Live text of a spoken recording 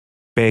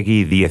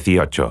Peggy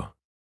 18.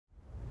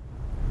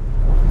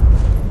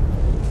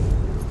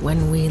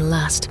 When we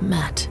last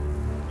met,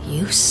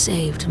 you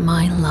saved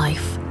my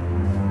life.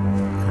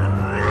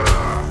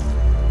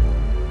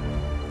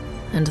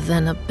 And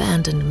then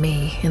abandoned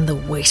me in the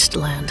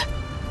wasteland.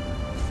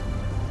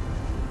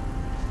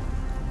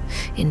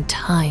 In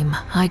time,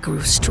 I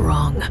grew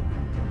strong.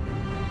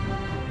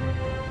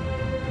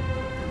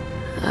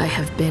 I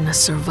have been a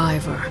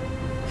survivor,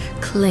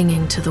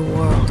 clinging to the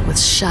world with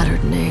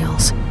shattered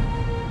nails,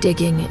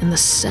 digging in the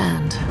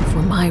sand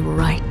for my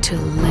right to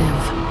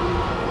live.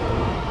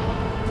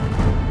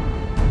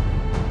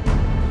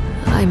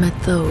 I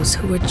met those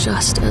who were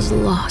just as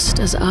lost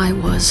as I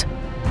was.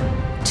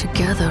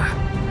 Together,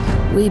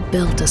 we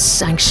built a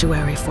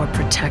sanctuary for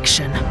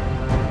protection,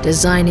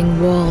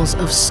 designing walls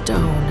of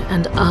stone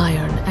and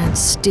iron and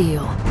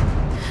steel,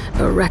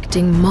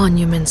 erecting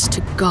monuments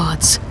to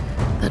gods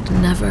that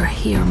never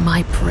hear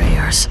my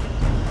prayers.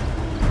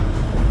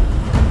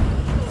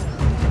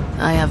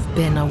 I have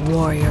been a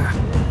warrior,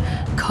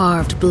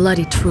 carved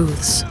bloody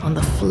truths on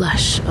the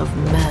flesh of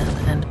man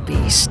and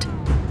beast,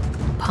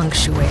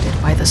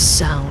 punctuated by the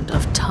sound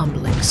of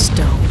tumbling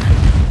stone.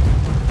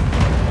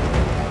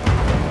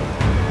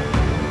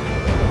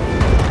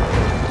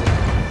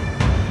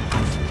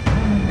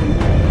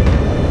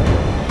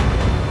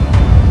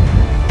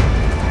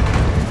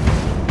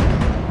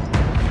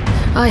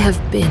 I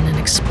have been an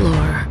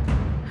explorer,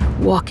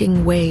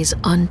 walking ways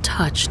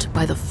untouched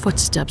by the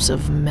footsteps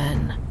of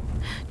men,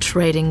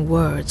 trading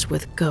words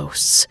with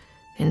ghosts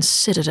in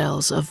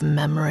citadels of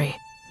memory.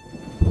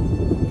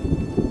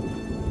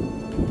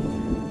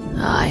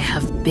 I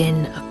have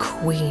been a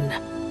queen,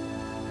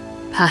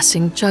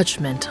 passing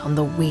judgment on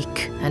the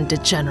weak and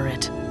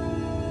degenerate,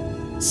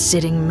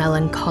 sitting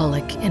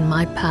melancholic in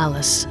my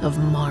palace of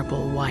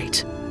marble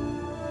white.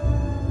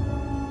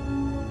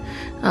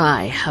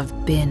 I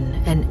have been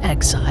an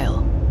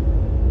exile,